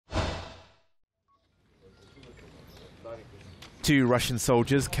Two Russian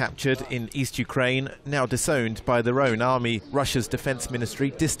soldiers captured in East Ukraine, now disowned by their own army. Russia's defense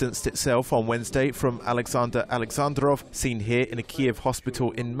ministry distanced itself on Wednesday from Alexandr Alexandrov, seen here in a Kyiv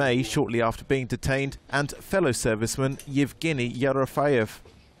hospital in May shortly after being detained, and fellow serviceman Yevgeny Yerofeyev.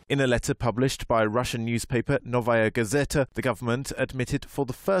 In a letter published by Russian newspaper Novaya Gazeta, the government admitted for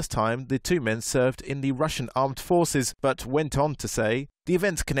the first time the two men served in the Russian armed forces, but went on to say the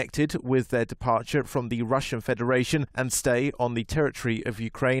events connected with their departure from the Russian Federation and stay on the territory of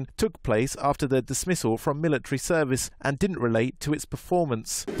Ukraine took place after their dismissal from military service and didn't relate to its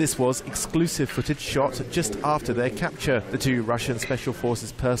performance. This was exclusive footage shot just after their capture. The two Russian Special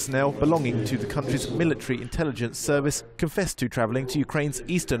Forces personnel belonging to the country's military intelligence service confessed to travelling to Ukraine's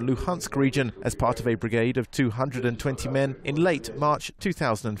eastern Luhansk region as part of a brigade of 220 men in late March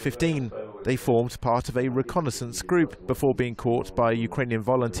 2015. They formed part of a reconnaissance group before being caught by Ukrainian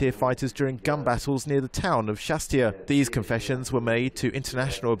volunteer fighters during gun battles near the town of Shastia. These confessions were made to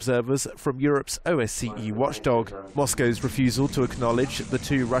international observers from Europe's OSCE watchdog. Moscow's refusal to acknowledge the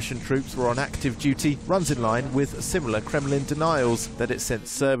two Russian troops were on active duty runs in line with similar Kremlin denials that it sent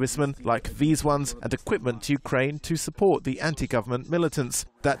servicemen like these ones and equipment to Ukraine to support the anti-government militants.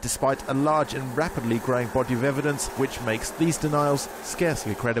 That despite a large and rapidly growing body of evidence which makes these denials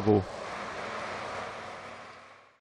scarcely credible.